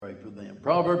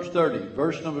Proverbs 30,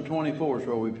 verse number 24 is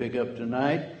where we pick up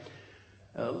tonight.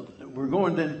 We're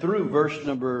going then through verse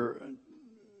number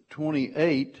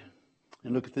 28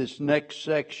 and look at this next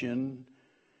section.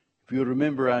 If you'll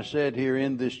remember, I said here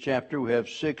in this chapter we have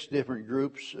 6 different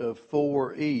groups of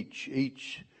 4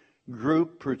 each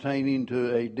group pertaining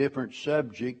to a different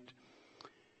subject.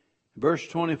 Verse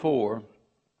 24,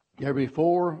 there be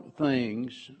 4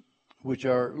 things which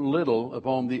are little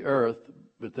upon the earth,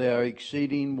 but they are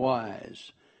exceeding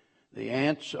wise. The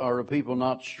ants are a people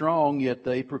not strong, yet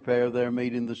they prepare their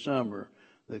meat in the summer.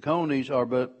 The conies are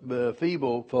but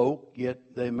feeble folk, yet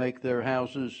they make their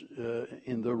houses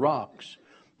in the rocks.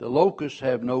 The locusts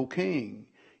have no king,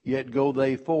 yet go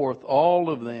they forth, all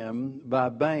of them by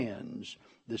bands.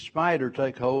 The spider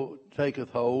taketh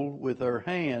hold with her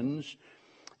hands,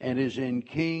 and is in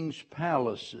kings'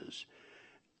 palaces.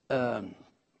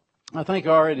 I think I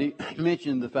already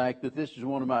mentioned the fact that this is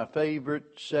one of my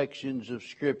favorite sections of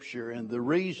Scripture, and the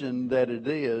reason that it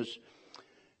is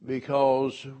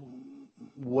because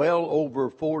well over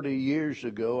 40 years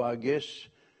ago, I guess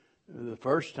the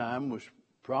first time was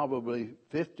probably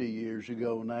 50 years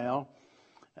ago now,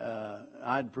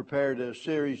 I'd prepared a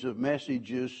series of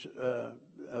messages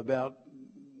about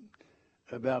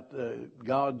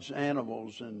God's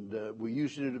animals, and we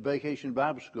used it at Vacation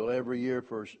Bible School every year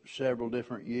for several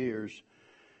different years.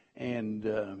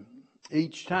 And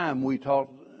each time we taught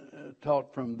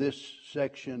from this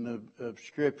section of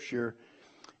Scripture,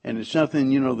 and it's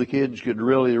something, the kids could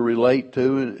really relate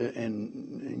to,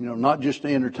 and not just to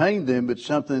entertain them, but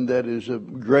something that is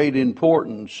of great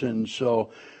importance. And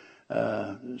so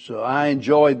I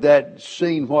enjoyed that,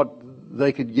 seeing what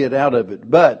they could get out of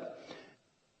it. But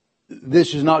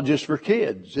this is not just for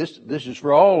kids. This is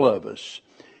for all of us.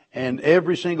 And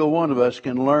every single one of us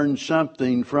can learn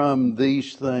something from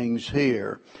these things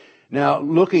here. Now,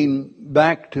 looking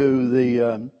back to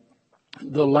the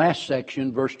last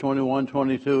section, verse 21,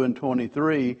 22, and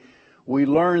 23, we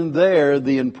learn there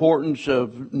the importance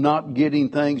of not getting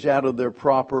things out of their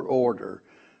proper order.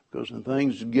 Because when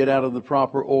things get out of the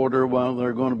proper order, well, there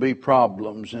are going to be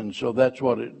problems. And so that's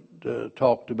what it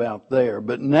talked about there.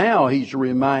 But now he's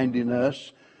reminding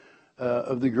us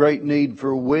of the great need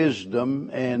for wisdom,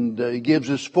 and he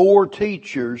gives us 4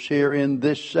 teachers here in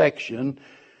this section,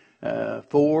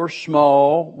 4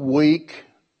 small, weak,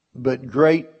 but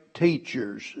great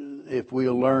teachers if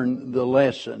we'll learn the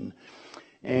lesson.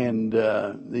 And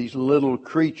these little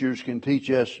creatures can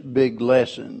teach us big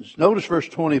lessons. Notice verse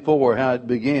 24, how it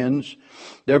begins.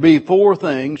 There be 4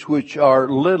 things which are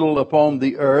little upon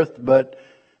the earth, but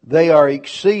they are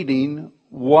exceeding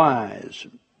wise.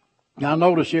 Now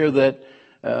notice here that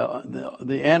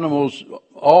the animals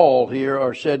all here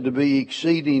are said to be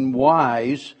exceeding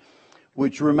wise,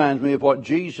 which reminds me of what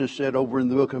Jesus said over in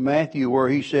the book of Matthew, where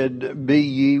he said, be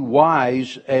ye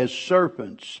wise as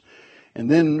serpents. And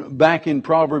then back in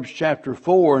Proverbs chapter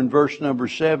 4 and verse number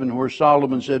 7, where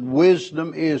Solomon said,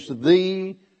 wisdom is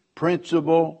the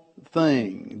principal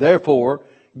thing. Therefore,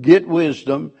 get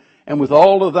wisdom, and with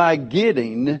all of thy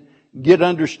getting, get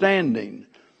understanding.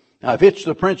 Now, if it's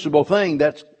the principal thing,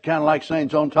 that's kind of like saying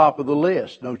it's on top of the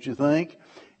list, don't you think?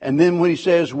 And then when he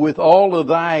says, with all of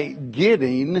thy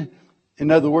getting,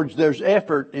 in other words, there's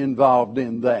effort involved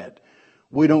in that.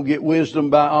 We don't get wisdom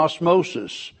by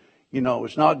osmosis.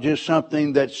 It's not just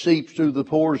something that seeps through the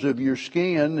pores of your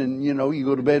skin and, you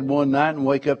go to bed one night and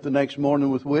wake up the next morning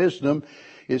with wisdom.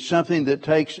 It's something that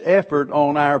takes effort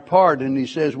on our part. And he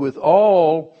says, with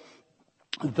all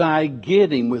thy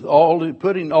getting,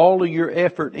 putting all of your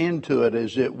effort into it,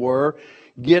 as it were,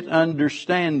 get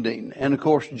understanding. And of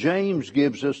course, James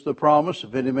gives us the promise,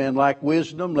 if any man lack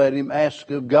wisdom, let him ask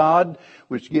of God,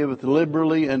 which giveth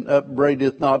liberally and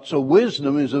upbraideth not. So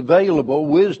wisdom is available.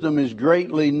 Wisdom is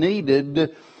greatly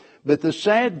needed. But the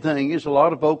sad thing is a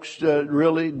lot of folks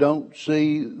really don't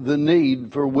see the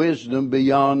need for wisdom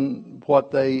beyond what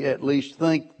they at least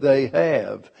think they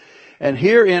have. And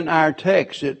here in our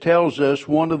text, it tells us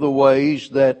one of the ways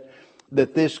that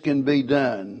this can be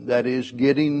done. That is,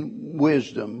 getting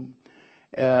wisdom.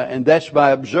 And that's by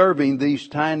observing these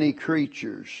tiny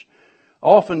creatures.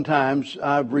 Oftentimes,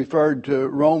 I've referred to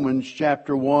Romans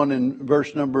chapter 1 and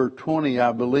verse number 20,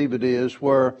 I believe it is,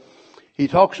 where he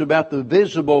talks about the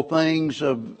visible things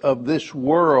of this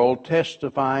world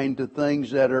testifying to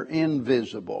things that are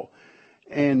invisible.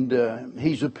 And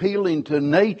he's appealing to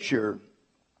nature,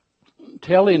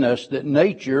 telling us that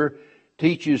nature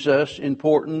teaches us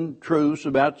important truths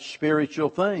about spiritual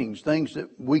things that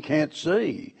we can't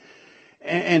see.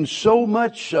 And so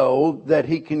much so that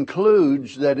he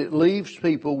concludes that it leaves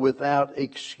people without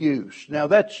excuse. Now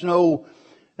that's no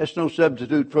That's no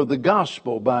substitute for the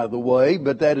gospel, by the way,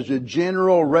 but that is a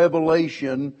general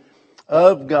revelation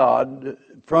of God,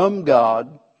 from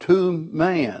God to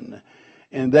man.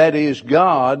 And that is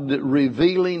God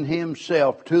revealing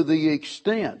Himself to the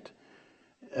extent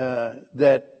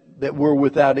that we're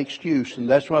without excuse. And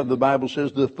that's why the Bible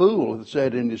says the fool hath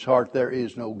said in his heart, there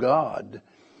is no God.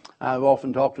 I've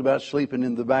often talked about sleeping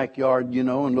in the backyard,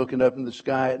 and looking up in the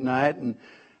sky at night. And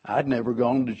I'd never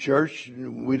gone to church.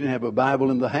 We didn't have a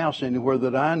Bible in the house anywhere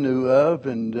that I knew of,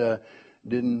 and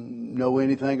didn't know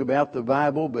anything about the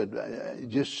Bible. But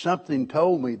just something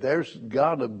told me there's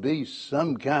got to be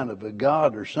some kind of a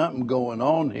God or something going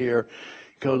on here.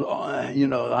 Because,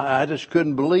 I just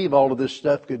couldn't believe all of this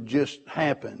stuff could just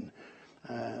happen.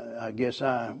 I guess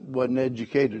I wasn't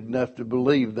educated enough to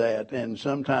believe that. And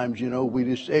sometimes, we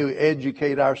just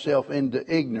educate ourselves into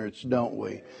ignorance, don't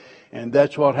we? And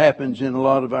that's what happens in a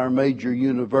lot of our major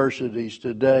universities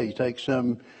today. Take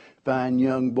some fine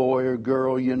young boy or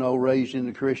girl, raised in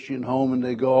a Christian home, and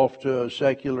they go off to a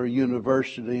secular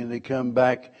university and they come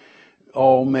back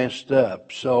all messed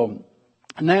up. So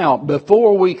now,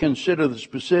 before we consider the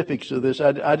specifics of this,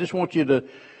 I just want you to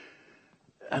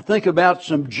think about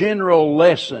some general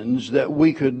lessons that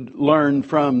we could learn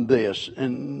from this.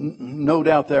 And no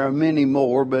doubt there are many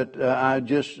more, but I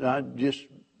just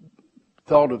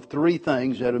thought of three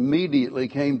things that immediately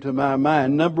came to my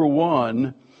mind. Number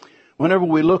one, whenever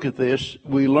we look at this,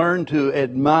 we learn to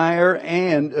admire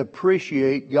and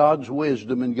appreciate God's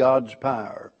wisdom and God's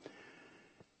power.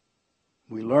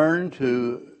 We learn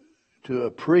to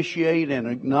appreciate and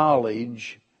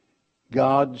acknowledge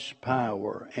God's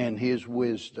power and His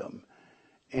wisdom.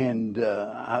 And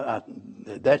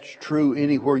that's true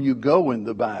anywhere you go in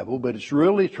the Bible, but it's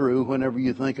really true whenever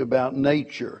you think about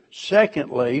nature.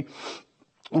 Secondly,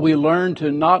 we learn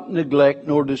to not neglect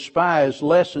nor despise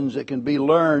lessons that can be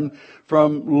learned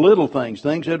from little things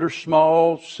that are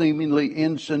small, seemingly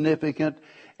insignificant,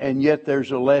 and yet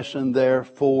there's a lesson there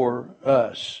for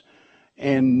us.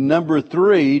 And number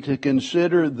three, to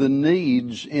consider the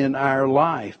needs in our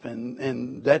life.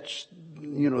 And that's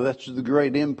the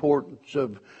great importance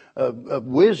of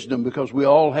wisdom, because we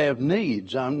all have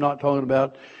needs. I'm not talking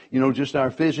about, just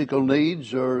our physical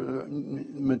needs or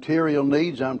material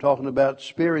needs. I'm talking about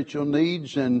spiritual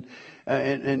needs and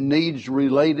needs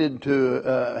related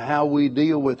to how we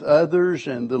deal with others,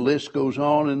 and the list goes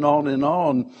on and on and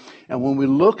on. And when we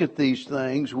look at these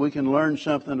things, we can learn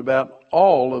something about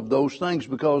all of those things,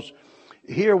 because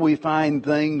here we find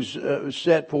things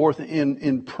set forth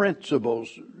in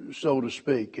principles, so to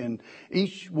speak. And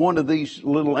each one of these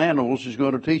little animals is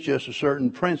going to teach us a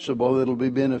certain principle that will be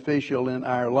beneficial in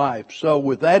our life. So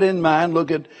with that in mind,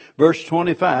 look at verse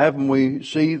 25, and we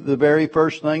see the very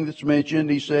first thing that's mentioned.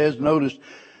 He says, notice,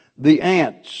 the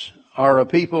ants are a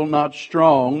people not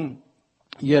strong,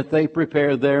 yet they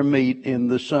prepare their meat in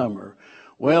the summer.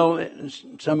 Well,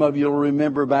 some of you will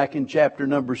remember back in chapter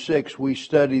number 6, we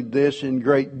studied this in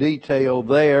great detail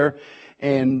there.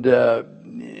 And,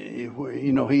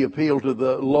 he appealed to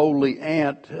the lowly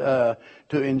ant to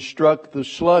instruct the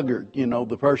sluggard,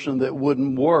 the person that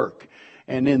wouldn't work.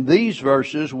 And in these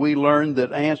verses, we learn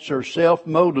that ants are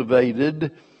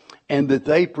self-motivated and that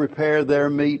they prepare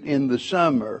their meat in the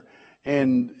summer.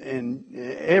 And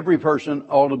every person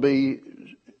ought to be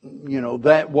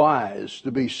that wise, to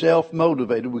be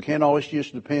self-motivated. We can't always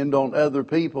just depend on other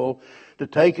people to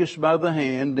take us by the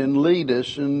hand and lead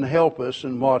us and help us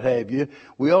and what have you.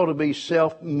 We ought to be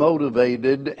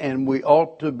self-motivated, and we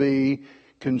ought to be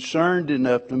concerned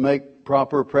enough to make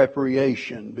proper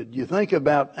preparation. But you think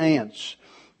about ants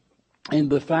and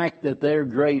the fact that they're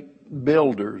great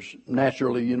builders.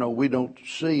 Naturally, we don't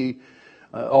see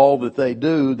all that they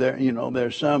do.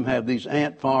 There's some have these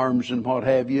ant farms and what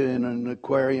have you, in an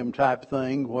aquarium type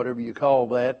thing, whatever you call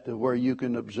that, where you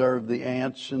can observe the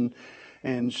ants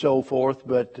and so forth.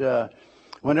 But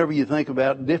whenever you think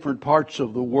about different parts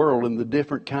of the world and the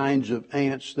different kinds of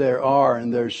ants there are,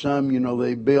 and there's some,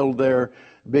 they build their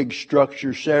big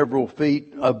structure several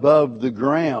feet above the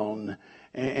ground,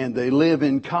 and they live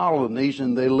in colonies,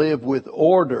 and they live with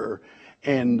order.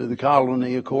 And the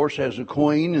colony, of course, has a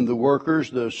queen, and the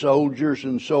workers, the soldiers,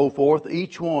 and so forth.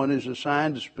 Each one is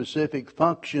assigned a specific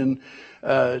function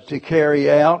to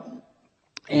carry out.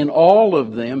 And all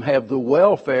of them have the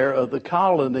welfare of the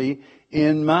colony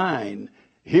in mind.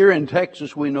 Here in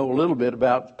Texas, we know a little bit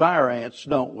about fire ants,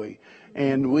 don't we?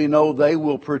 And we know they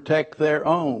will protect their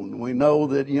own. We know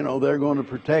that, they're going to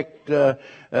protect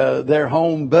their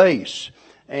home base.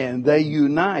 And they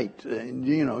unite.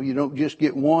 You don't just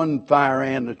get one fire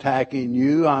ant attacking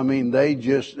you. I mean, they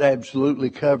just absolutely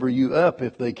cover you up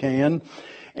if they can.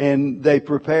 and they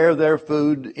prepare their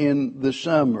food in the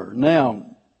summer.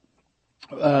 Now,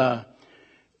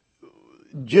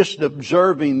 just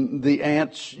observing the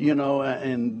ants,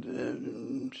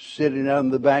 and sitting out in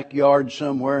the backyard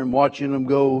somewhere and watching them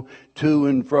go to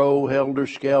and fro,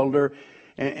 helter-skelter.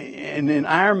 And in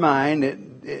our mind,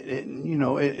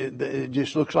 it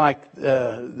just looks like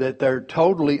that they're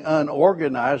totally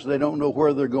unorganized. They don't know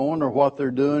where they're going or what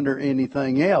they're doing or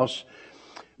anything else.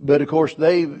 But of course,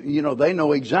 they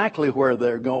know exactly where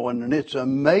they're going, and it's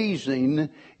amazing.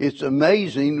 It's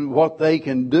amazing what they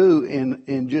can do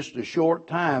in just a short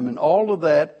time, and all of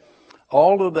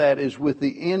that is with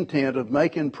the intent of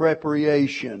making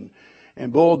preparation.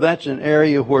 And boy, that's an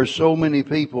area where so many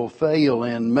people fail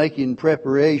in making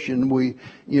preparation.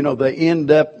 They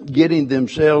end up getting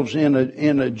themselves in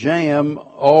a jam,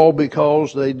 all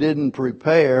because they didn't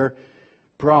prepare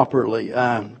properly.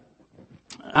 I'm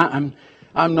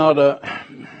not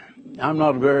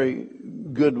a very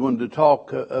good one to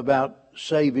talk about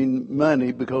saving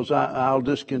money, because I'll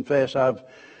just confess I've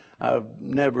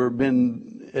never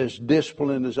been as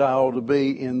disciplined as I ought to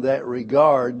be in that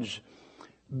regards.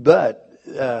 But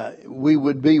we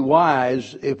would be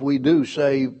wise if we do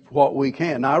save what we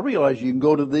can. Now, I realize you can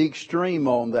go to the extreme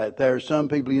on that. There are some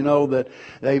people, that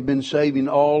they've been saving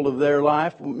all of their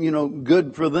life.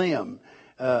 Good for them.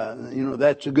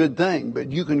 That's a good thing.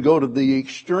 But you can go to the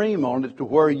extreme on it to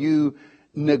where you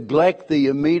neglect the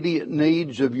immediate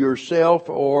needs of yourself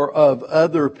or of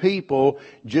other people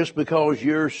just because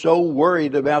you're so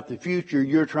worried about the future.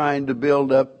 You're trying to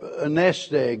build up a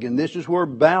nest egg. And this is where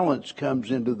balance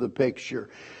comes into the picture.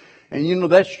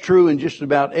 And that's true in just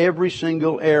about every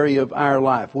single area of our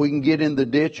life. We can get in the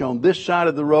ditch on this side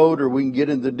of the road, or we can get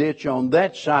in the ditch on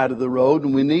that side of the road,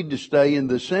 and we need to stay in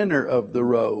the center of the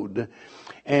road.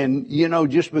 And,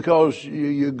 just because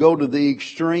you go to the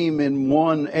extreme in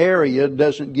one area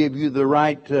doesn't give you the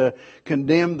right to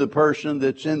condemn the person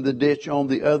that's in the ditch on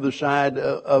the other side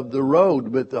of the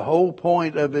road. But the whole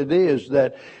point of it is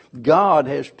that God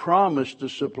has promised to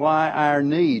supply our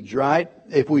needs, right?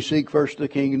 If we seek first the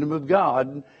kingdom of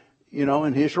God,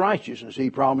 and His righteousness. He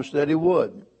promised that He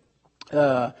would.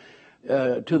 To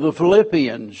the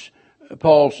Philippians,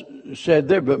 Paul said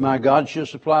there, but my God shall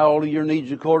supply all of your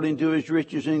needs according to His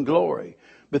riches in glory.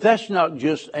 But that's not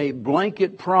just a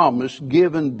blanket promise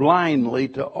given blindly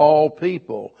to all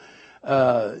people.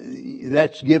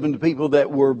 That's given to people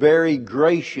that were very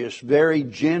gracious, very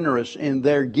generous in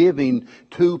their giving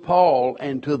to Paul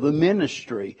and to the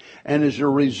ministry. And as a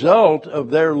result of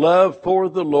their love for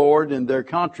the Lord and their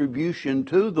contribution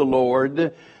to the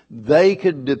Lord, they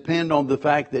could depend on the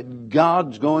fact that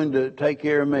God's going to take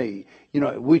care of me.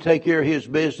 We take care of His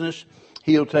business,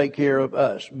 He'll take care of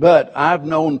us. But I've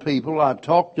known people, I've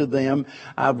talked to them,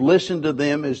 I've listened to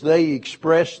them as they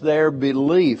express their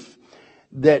belief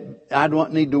that I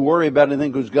don't need to worry about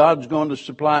anything because God's going to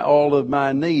supply all of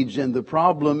my needs. And the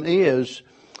problem is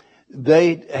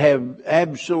they have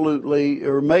absolutely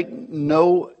or make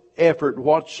no effort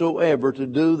whatsoever to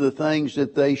do the things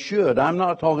that they should. I'm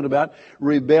not talking about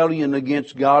rebellion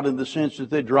against God in the sense that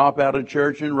they drop out of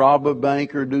church and rob a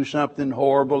bank or do something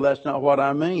horrible. That's not what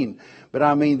I mean. But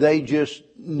I mean they just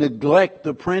neglect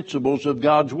the principles of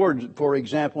God's Word. For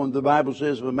example, when the Bible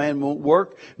says if a man won't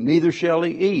work, neither shall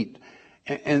he eat.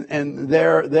 And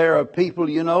there are people,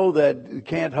 that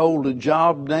can't hold a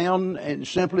job down and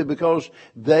simply because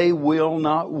they will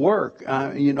not work.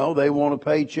 They want a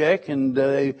paycheck and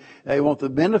they want the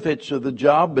benefits of the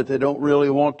job, but they don't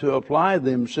really want to apply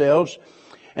themselves.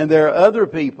 And there are other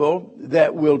people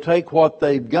that will take what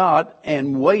they've got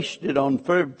and waste it on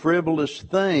frivolous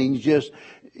things, just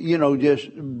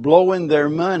blowing their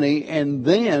money, and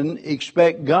then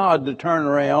expect God to turn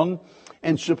around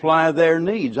and supply their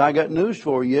needs. I got news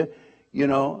for you.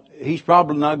 He's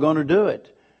probably not going to do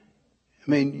it. I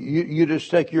mean, you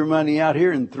just take your money out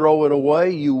here and throw it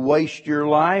away. You waste your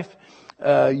life.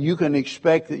 You can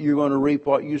expect that you're going to reap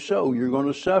what you sow. You're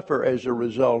going to suffer as a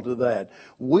result of that.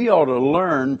 We ought to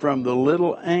learn from the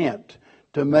little ant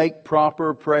to make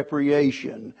proper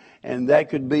preparation. And that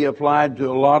could be applied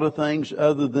to a lot of things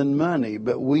other than money.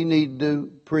 But we need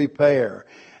to prepare.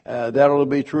 That'll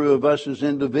be true of us as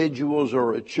individuals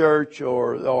or a church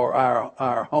or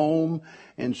our home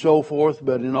and so forth,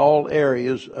 but in all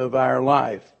areas of our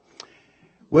life.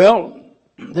 Well,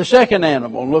 the second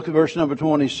animal, look at verse number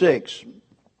 26.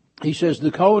 He says,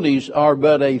 the conies are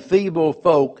but a feeble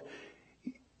folk,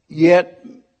 yet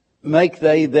make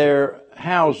they their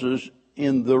houses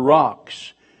in the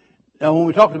rocks. Now, when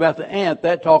we talked about the ant,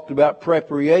 that talked about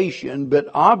preparation, but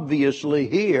obviously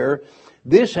here,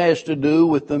 this has to do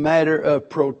with the matter of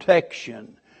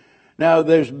protection. Now,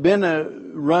 there's been a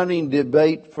running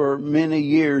debate for many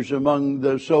years among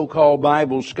the so-called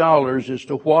Bible scholars as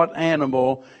to what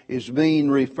animal is being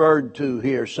referred to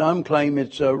here. Some claim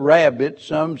it's a rabbit.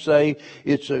 Some say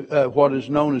it's what is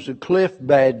known as a cliff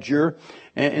badger.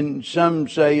 And some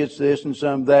say it's this and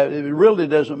some that. It really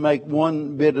doesn't make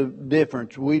one bit of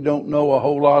difference. We don't know a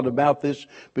whole lot about this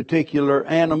particular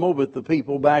animal, but the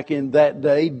people back in that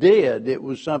day did. It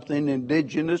was something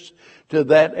indigenous to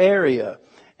that area.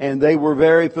 And they were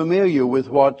very familiar with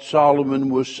what Solomon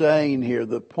was saying here.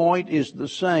 The point is the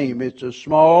same. It's a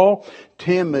small,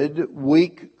 timid,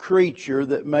 weak creature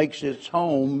that makes its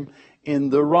home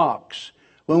in the rocks.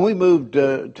 When we moved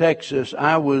to Texas,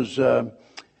 I was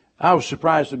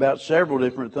surprised about several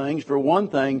different things. For one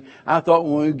thing, I thought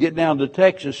when we get down to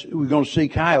Texas, we're going to see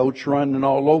coyotes running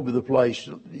all over the place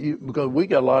because we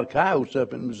got a lot of coyotes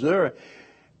up in Missouri.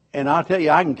 And I'll tell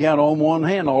you, I can count on one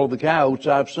hand all the coyotes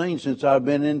I've seen since I've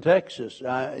been in Texas.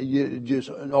 You just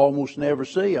almost never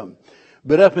see them.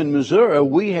 But up in Missouri,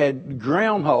 we had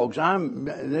groundhogs.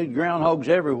 There's groundhogs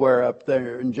everywhere up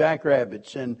there and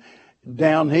jackrabbits. And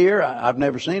down here, I've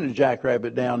never seen a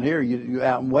jackrabbit down here. You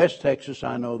out in West Texas,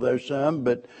 I know there's some,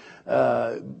 but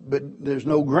there's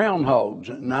no groundhogs.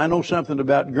 And I know something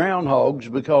about groundhogs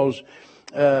because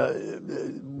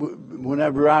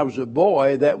whenever I was a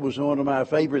boy, that was one of my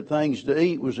favorite things to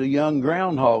eat was a young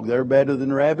groundhog. They're better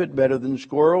than rabbit, better than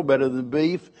squirrel, better than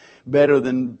beef, better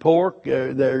than pork.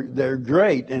 They're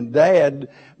great. And Dad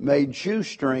made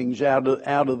shoestrings out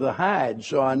of the hide,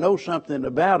 so I know something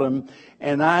about them.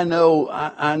 And I know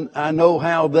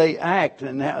how they act,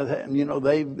 and how,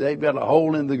 they've got a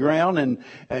hole in the ground, and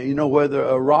whether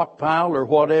a rock pile or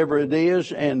whatever it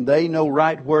is, and they know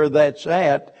right where that's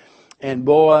at. And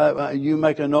boy, you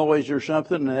make a noise or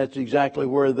something, and that's exactly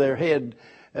where they head.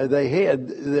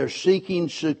 They're seeking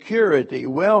security.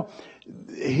 Well,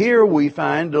 here we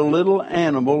find a little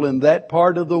animal in that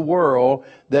part of the world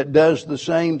that does the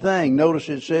same thing. Notice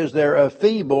it says they're a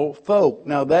feeble folk.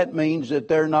 Now that means that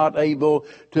they're not able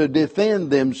to defend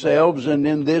themselves. And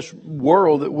in this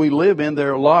world that we live in,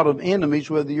 there are a lot of enemies,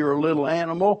 whether you're a little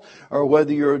animal or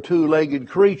whether you're a two-legged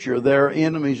creature. There are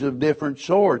enemies of different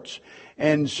sorts.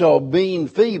 And so being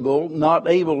feeble, not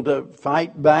able to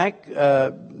fight back,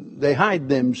 they hide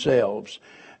themselves.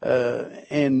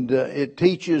 And it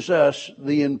teaches us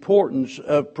the importance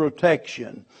of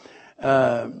protection.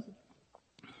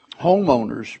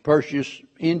 Homeowners purchase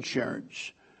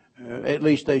insurance. At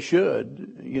least they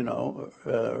should,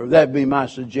 or that'd be my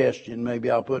suggestion.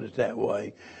 Maybe I'll put it that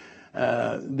way.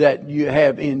 That you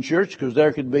have insurance because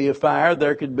there could be a fire,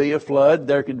 there could be a flood,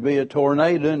 there could be a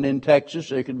tornado, and in Texas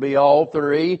there could be all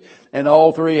three, and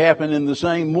all three happen in the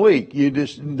same week. You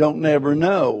just never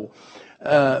know.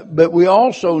 But we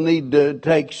also need to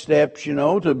take steps,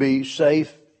 to be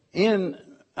safe in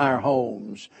our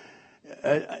homes.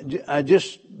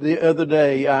 The other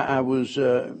day I was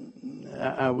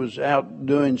out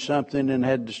doing something and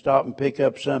had to stop and pick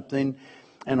up something.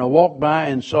 And I walked by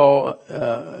and saw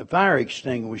a fire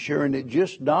extinguisher, and it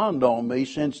just dawned on me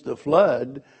since the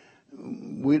flood,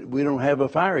 we don't have a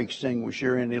fire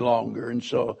extinguisher any longer. And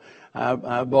so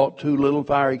I bought 2 little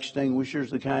fire extinguishers,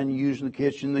 the kind you use in the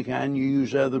kitchen, the kind you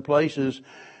use other places.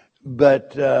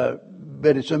 But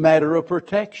it's a matter of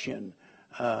protection.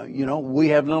 We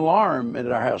have an alarm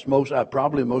at our house. Most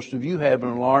of you have an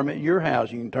alarm at your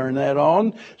house. You can turn that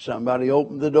on. Somebody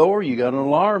opened the door. You got an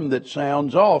alarm that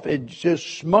sounds off. It's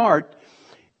just smart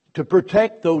to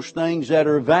protect those things that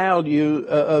are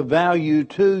of value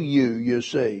to you, you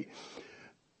see.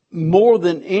 More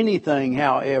than anything,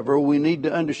 however, we need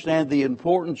to understand the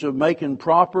importance of making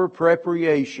proper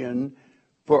preparation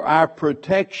for our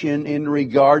protection in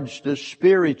regards to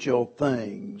spiritual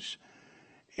things.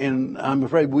 And I'm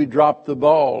afraid we drop the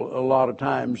ball a lot of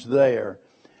times there.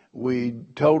 We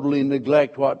totally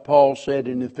neglect what Paul said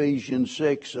in Ephesians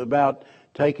 6 about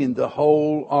taking the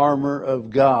whole armor of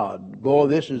God. Boy,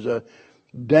 this is a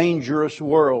dangerous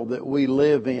world that we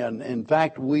live in. In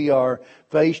fact, we are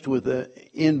faced with an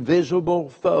invisible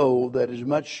foe that is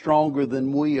much stronger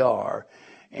than we are.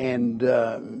 And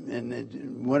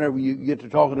whenever you get to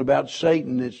talking about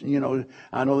Satan, it's,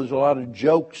 I know there's a lot of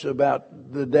jokes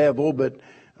about the devil, but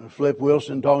Flip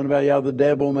Wilson talking about, the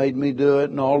devil made me do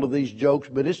it and all of these jokes,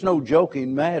 but it's no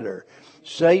joking matter.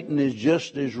 Satan is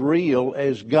just as real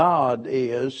as God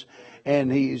is,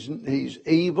 and he's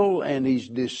evil and he's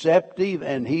deceptive,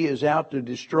 and he is out to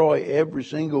destroy every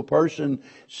single person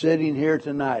sitting here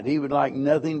tonight. He would like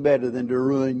nothing better than to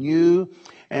ruin you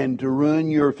and to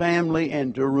ruin your family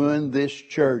and to ruin this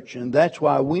church. And that's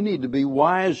why we need to be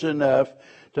wise enough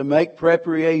to make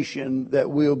preparation that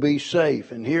we'll be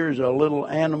safe. And here's a little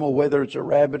animal, whether it's a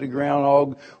rabbit, a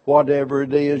groundhog, whatever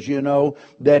it is,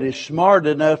 that is smart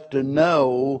enough to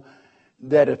know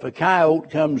that if a coyote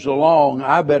comes along,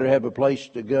 I better have a place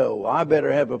to go. I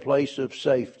better have a place of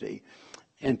safety.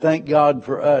 And thank God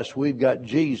for us. We've got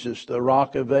Jesus, the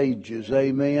Rock of Ages.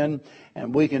 Amen.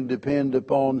 And we can depend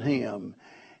upon Him.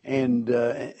 And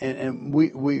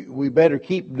we better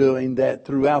keep doing that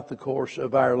throughout the course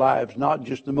of our lives, not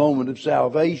just the moment of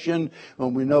salvation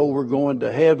when we know we're going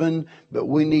to heaven, but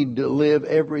we need to live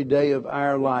every day of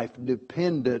our life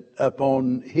dependent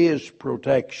upon His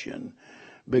protection,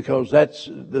 because that's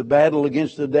the battle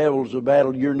against the devil is a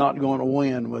battle you're not going to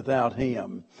win without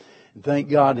Him. And thank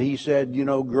God He said,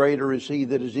 greater is He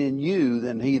that is in you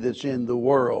than he that's in the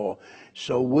world.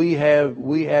 So we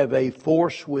have a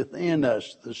force within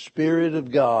us, the Spirit of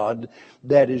God,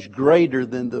 that is greater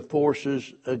than the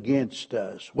forces against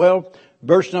us. Well,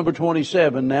 verse number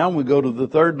 27 now, we go to the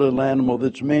third little animal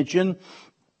that's mentioned,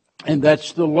 and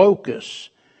that's the locust.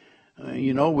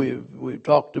 We've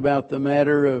talked about the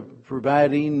matter of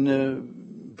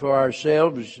providing for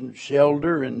ourselves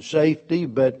shelter and safety,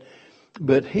 but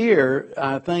here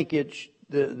I think it's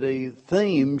the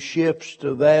theme shifts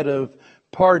to that of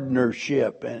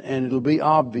partnership, and it'll be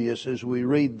obvious as we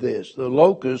read this. The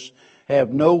locusts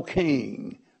have no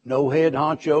king, no head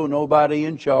honcho, nobody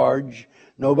in charge,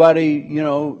 nobody,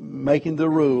 making the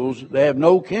rules. They have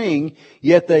no king,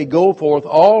 yet they go forth,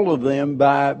 all of them,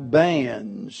 by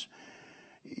bands.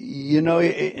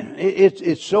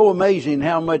 It's so amazing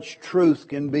how much truth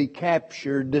can be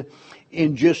captured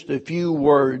in just a few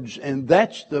words, and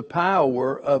that's the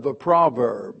power of a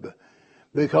proverb.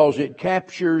 Because it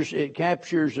captures a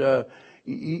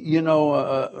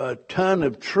ton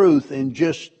of truth in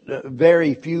just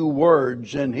very few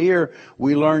words. And here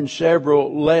we learn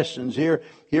several lessons.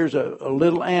 Here's a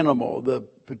little animal. The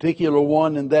particular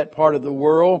one in that part of the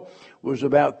world was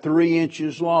about 3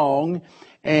 inches long,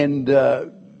 and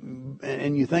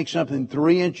you think something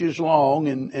 3 inches long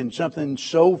and something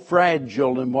so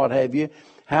fragile and what have you,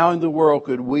 how in the world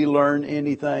could we learn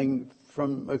anything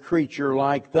from a creature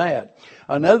like that?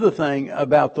 Another thing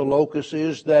about the locusts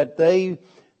is that they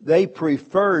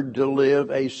preferred to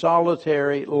live a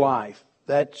solitary life.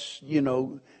 That's,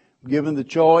 given the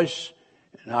choice.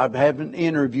 And I haven't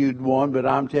interviewed one, but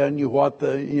I'm telling you what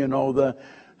the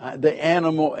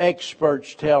animal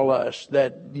experts tell us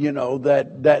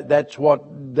that, that's what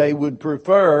they would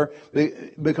prefer,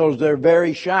 because they're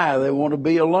very shy. They want to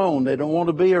be alone. They don't want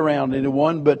to be around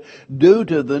anyone. But due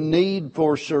to the need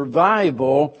for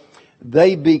survival,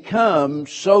 they become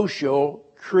social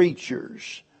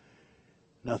creatures.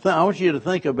 Now, I want you to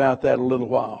think about that a little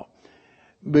while.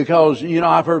 Because,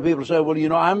 I've heard people say,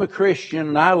 well, I'm a Christian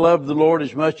and I love the Lord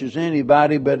as much as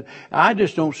anybody, but I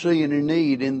just don't see any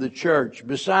need in the church.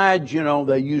 Besides,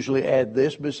 they usually add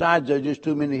this, besides there's just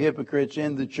too many hypocrites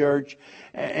in the church.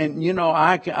 And,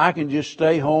 I can just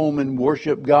stay home and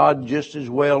worship God just as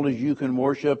well as you can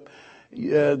worship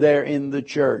there in the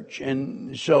church.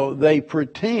 And so they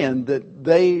pretend that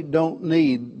they don't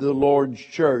need the Lord's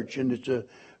church. And it's a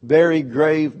very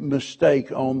grave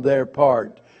mistake on their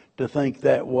part to think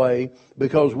that way,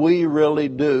 because we really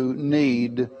do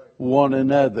need one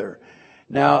another.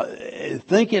 Now,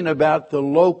 thinking about the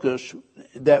locust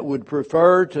that would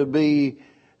prefer to be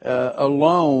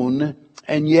alone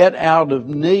and yet out of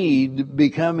need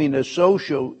becoming a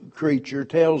social creature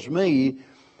tells me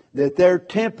that their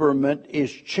temperament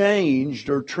is changed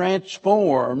or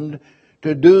transformed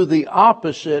to do the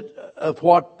opposite of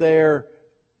what their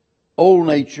old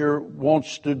nature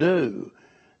wants to do.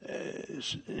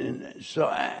 So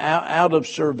out of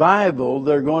survival,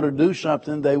 they're going to do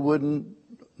something they wouldn't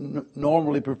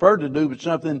normally prefer to do, but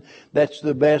something that's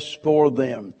the best for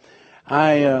them.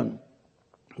 I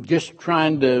just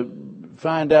trying to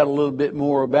find out a little bit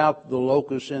more about the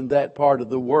locusts in that part of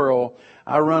the world.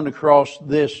 I run across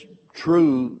this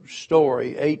true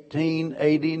story.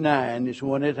 1889 is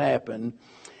when it happened.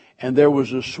 And there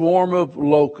was a swarm of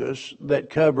locusts that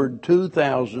covered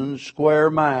 2,000 square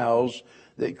miles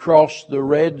that crossed the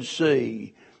Red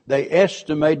Sea. They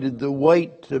estimated the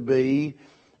weight to be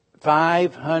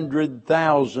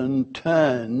 500,000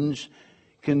 tons,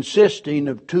 consisting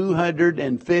of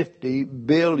 250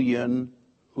 billion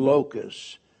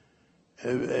locusts.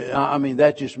 I mean,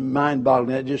 that's just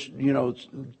mind-boggling. That just,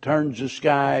 turns the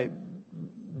sky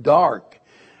dark.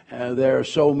 There are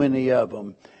so many of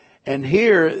them. And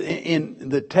here in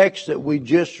the text that we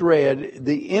just read,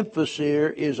 the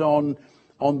emphasis is on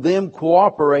them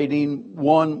cooperating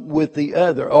one with the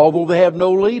other, although they have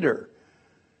no leader.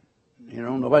 You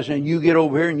know, nobody's saying you get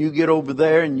over here and you get over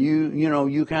there and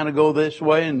you kind of go this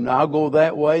way and I'll go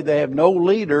that way. They have no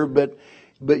leader, but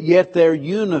yet they're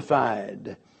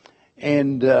unified.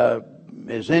 And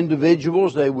as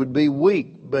individuals, they would be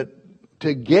weak, but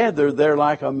together they're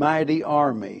like a mighty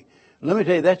army. Let me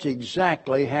tell you, that's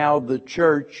exactly how the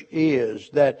church is.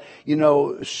 That,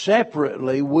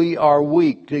 separately we are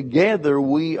weak. Together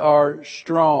we are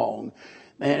strong.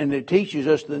 And it teaches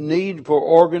us the need for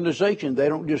organization. They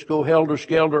don't just go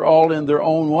helter-skelter all in their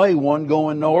own way, one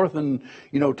going north and,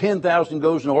 10,000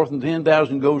 goes north and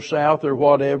 10,000 goes south or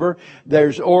whatever.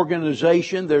 There's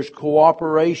organization, there's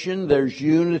cooperation, there's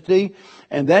unity.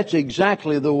 And that's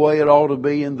exactly the way it ought to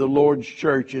be in the Lord's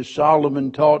church. As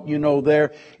Solomon taught,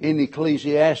 there in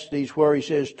Ecclesiastes where he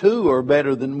says 2 are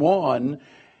better than 1.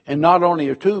 And not only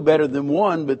are 2 better than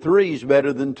 1, but 3 is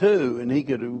better than 2. And he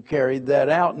could have carried that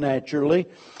out naturally.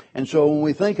 And so when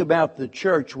we think about the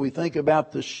church, we think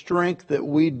about the strength that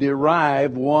we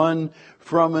derive one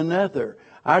from another.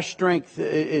 Our strength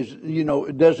is,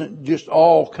 it doesn't just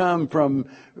all come from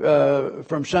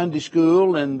Sunday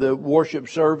school and the worship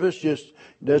service. Just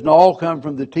doesn't all come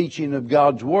from the teaching of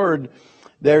God's Word.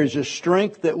 There is a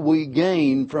strength that we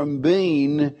gain from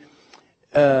being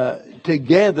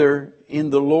together in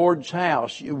the Lord's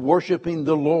house, worshiping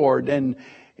the Lord. And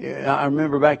I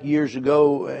remember back years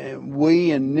ago,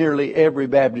 we and nearly every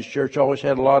Baptist church always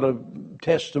had a lot of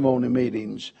testimony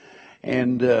meetings.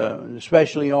 And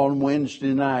especially on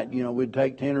Wednesday night, we'd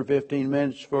take 10 or 15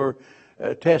 minutes for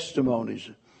testimonies.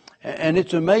 And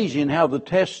it's amazing how the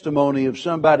testimony of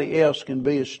somebody else can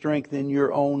be a strength in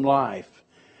your own life.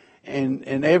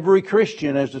 And every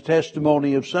Christian has a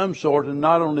testimony of some sort. And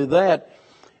not only that,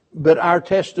 but our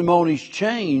testimonies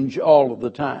change all of the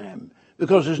time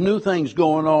because there's new things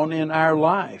going on in our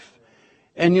life.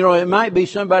 And it might be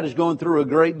somebody's going through a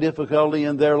great difficulty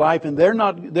in their life and they're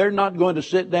not going to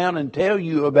sit down and tell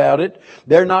you about it.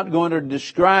 They're not going to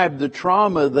describe the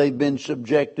trauma they've been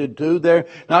subjected to. They're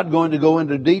not going to go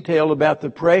into detail about the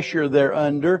pressure they're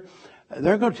under.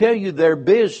 They're going to tell you their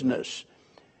business.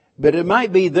 But it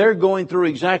might be they're going through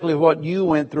exactly what you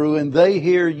went through and they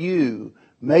hear you,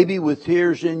 maybe with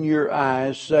tears in your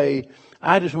eyes, say,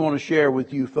 I just want to share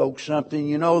with you folks something.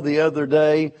 The other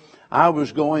day I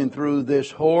was going through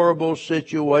this horrible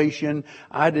situation.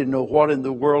 I didn't know what in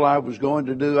the world I was going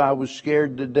to do. I was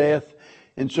scared to death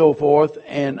and so forth.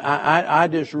 And I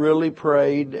just really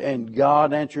prayed and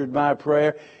God answered my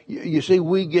prayer. You see,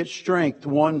 we get strength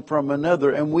one from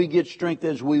another and we get strength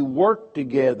as we work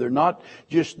together, not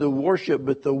just the worship,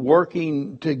 but the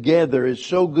working together is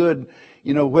so good.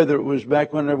 Whether it was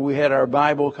back whenever we had our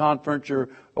Bible conference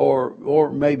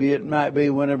or maybe it might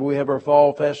be whenever we have our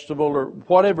fall festival or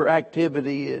whatever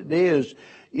activity it is,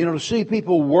 to see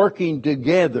people working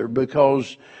together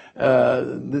because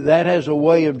that has a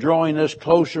way of drawing us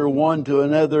closer one to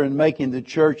another and making the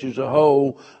church as a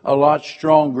whole a lot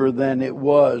stronger than it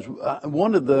was.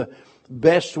 One of the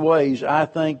best ways, I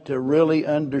think, to really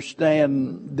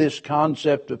understand this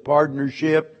concept of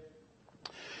partnership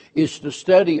is to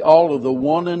study all of the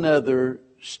one another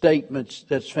statements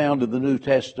that's found in the New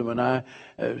Testament.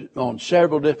 On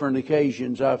several different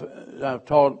occasions, I've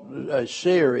taught a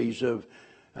series of,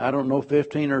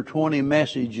 15 or 20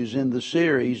 messages in the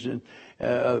series, and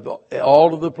of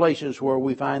all of the places where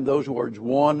we find those words,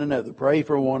 one another, pray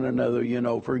for one another,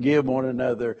 forgive one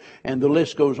another, and the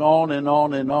list goes on and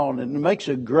on and on, and it makes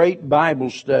a great Bible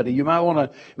study. You might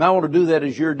want to do that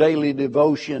as your daily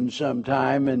devotion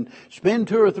sometime, and spend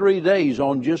 2 or 3 days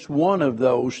on just one of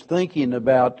those, thinking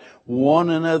about one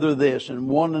another this and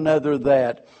one another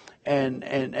that. And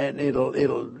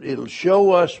it'll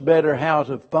show us better how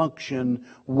to function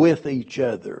with each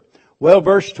other. Well,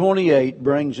 verse 28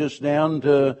 brings us down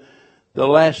to the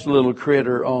last little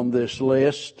critter on this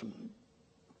list,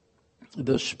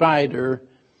 the spider.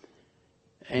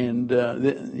 And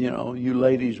you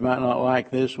ladies might not like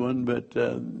this one, but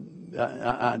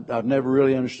I've never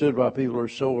really understood why people are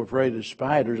so afraid of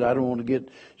spiders. I don't want to get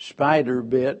spider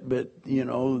bit, but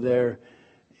they're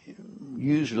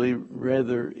usually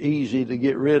rather easy to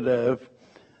get rid of.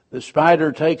 The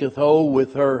spider taketh hold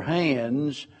with her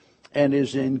hands and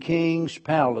is in kings'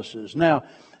 palaces. Now,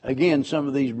 again, some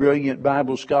of these brilliant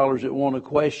Bible scholars that want to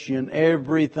question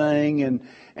everything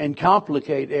and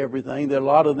complicate everything, that a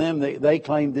lot of them, they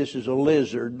claim this is a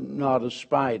lizard, not a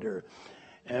spider.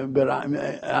 But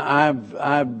I've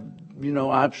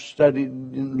studied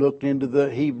and looked into the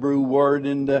Hebrew word,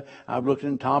 and I've looked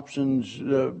in Thompson's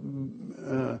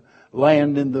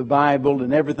land in the Bible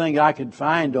and everything I could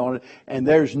find on it, and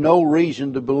there's no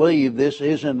reason to believe this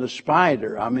isn't a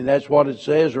spider. I mean, that's what it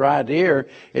says right here.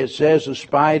 It says a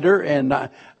spider, and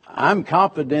I'm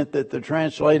confident that the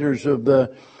translators of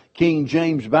the King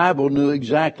James Bible knew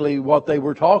exactly what they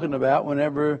were talking about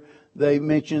whenever they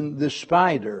mentioned the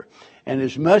spider. And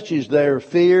as much as they're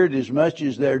feared, as much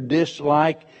as they're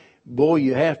disliked, boy,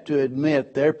 you have to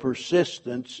admit their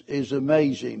persistence is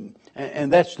amazing.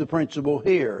 And that's the principle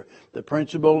here, the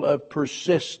principle of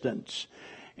persistence.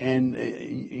 And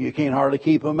you can't hardly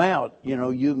keep them out. You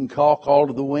know, you can caulk all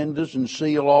of the windows and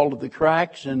seal all of the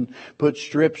cracks and put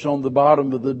strips on the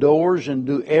bottom of the doors and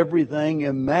do everything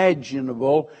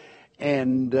imaginable.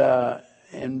 And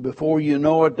before you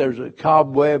know it, there's a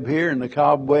cobweb here and a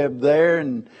cobweb there,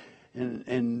 and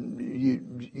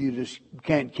you just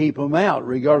can't keep them out,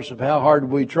 regardless of how hard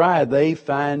we try. They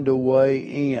find a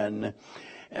way in.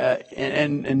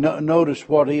 And notice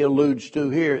what he alludes to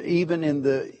here, even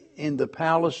in the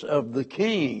palace of the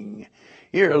king.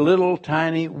 Here, a little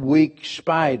tiny weak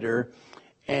spider,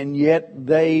 and yet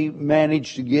they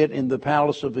manage to get in the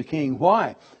palace of the king.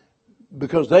 Why?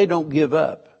 Because they don't give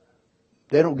up.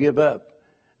 They don't give up.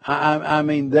 I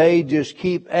mean, they just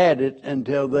keep at it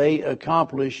until they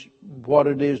accomplish what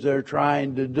it is they're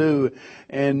trying to do.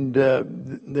 And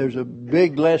there's a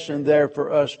big lesson there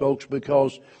for us, folks,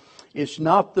 because it's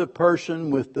not the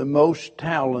person with the most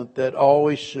talent that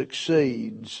always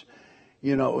succeeds.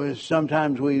 You know,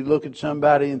 sometimes we look at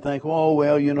somebody and think, oh,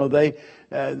 well, you know,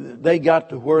 they got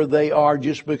to where they are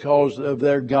just because of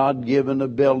their God-given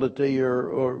ability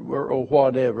or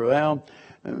whatever. Well,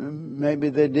 maybe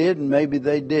they did and maybe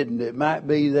they didn't. It might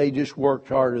be they just worked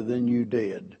harder than you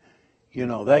did. You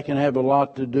know, that can have a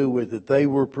lot to do with it. They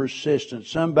were persistent.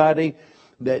 Somebody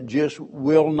that just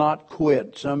will not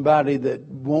quit. Somebody that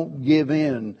won't give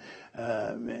in.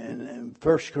 In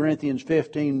 1 Corinthians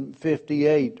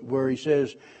 15:58, where he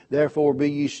says, therefore be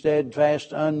ye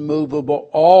steadfast, unmovable,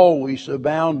 always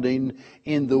abounding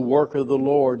in the work of the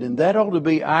Lord. And that ought to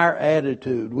be our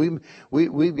attitude.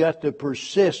 We've got to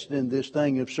persist in this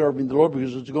thing of serving the Lord,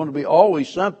 because it's going to be always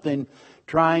something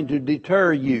trying to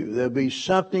deter you. There'll be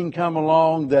something come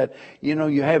along that, you know,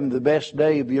 you're having the best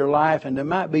day of your life, and there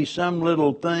might be some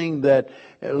little thing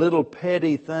a little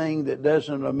petty thing that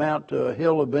doesn't amount to a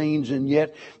hill of beans, and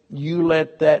yet you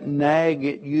let that nag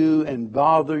at you and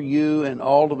bother you, and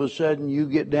all of a sudden you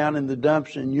get down in the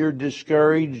dumps and you're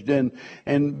discouraged,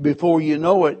 and before you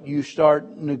know it, you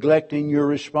start neglecting your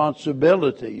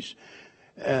responsibilities.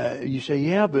 You say,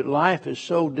 yeah, but life is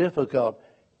so difficult.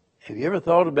 Have you ever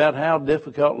thought about how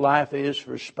difficult life is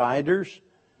for spiders?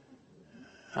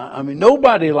 I mean,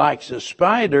 nobody likes a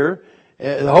spider.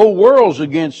 The whole world's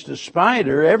against a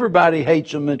spider. Everybody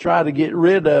hates them and try to get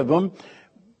rid of them.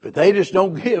 But they just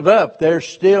don't give up. They're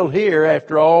still here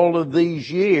after all of these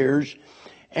years.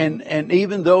 And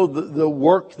even though the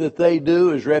work that they do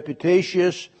is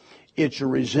repetitious, it's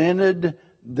resented,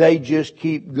 they just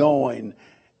keep going.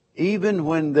 Even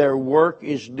when their work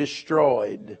is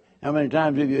destroyed. How many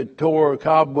times have you tore a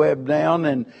cobweb down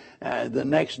and the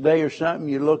next day or something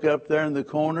you look up there in the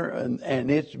corner and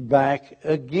it's back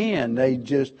again? They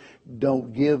just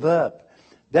don't give up.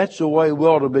 That's the way we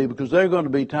ought to be, because there are going to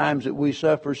be times that we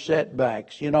suffer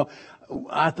setbacks. You know,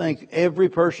 I think every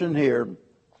person here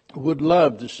would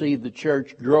love to see the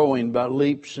church growing by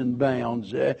leaps and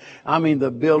bounds. I mean, the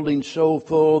building's so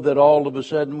full that all of a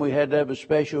sudden we had to have a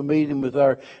special meeting with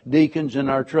our deacons and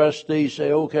our trustees,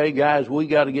 say, okay, guys, we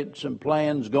got to get some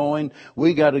plans going.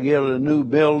 We got to get a new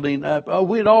building up. Oh,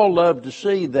 we'd all love to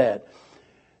see that.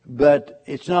 But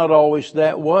it's not always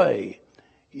that way.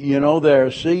 You know, there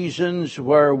are seasons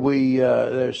where we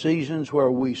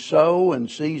sow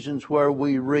and seasons where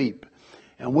we reap.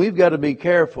 And we've got to be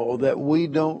careful that we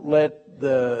don't let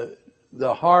the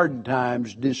hard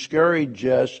times discourage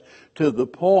us to the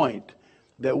point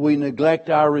that we neglect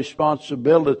our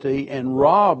responsibility and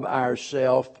rob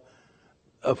ourselves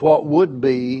of what would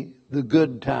be the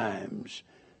good times.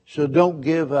 So don't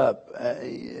give up.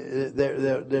 There's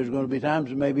going to be times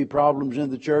there may be problems in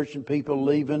the church and people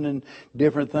leaving and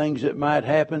different things that might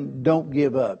happen. Don't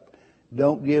give up.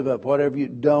 Don't give up.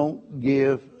 Don't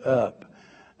give up.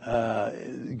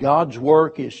 God's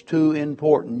work is too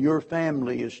important. Your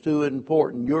family is too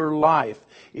important. Your life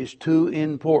is too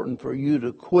important for you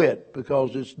to quit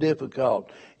because it's difficult.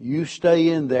 You stay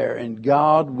in there and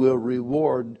God will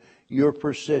reward your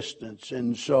persistence.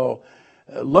 And so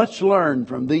let's learn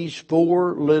from these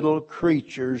four little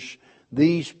creatures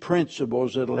these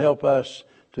principles that'll help us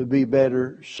to be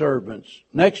better servants.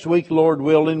 Next week, Lord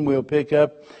willing, we'll pick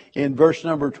up in verse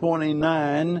number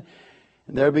 29.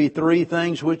 There be three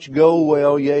things which go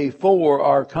well, yea, four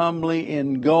are comely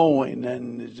in going.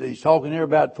 And he's talking here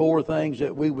about four things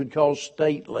that we would call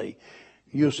stately.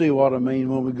 You'll see what I mean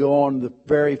when we go on to the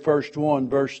very first one,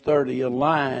 verse 30, a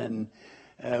lion.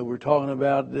 We're talking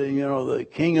about the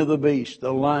king of the beasts,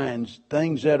 the lions,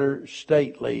 things that are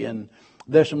stately, and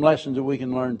there's some lessons that we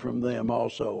can learn from them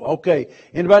also. Okay,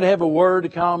 anybody have a word, a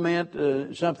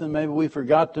comment, something maybe we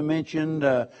forgot to mention,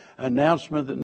 announcement that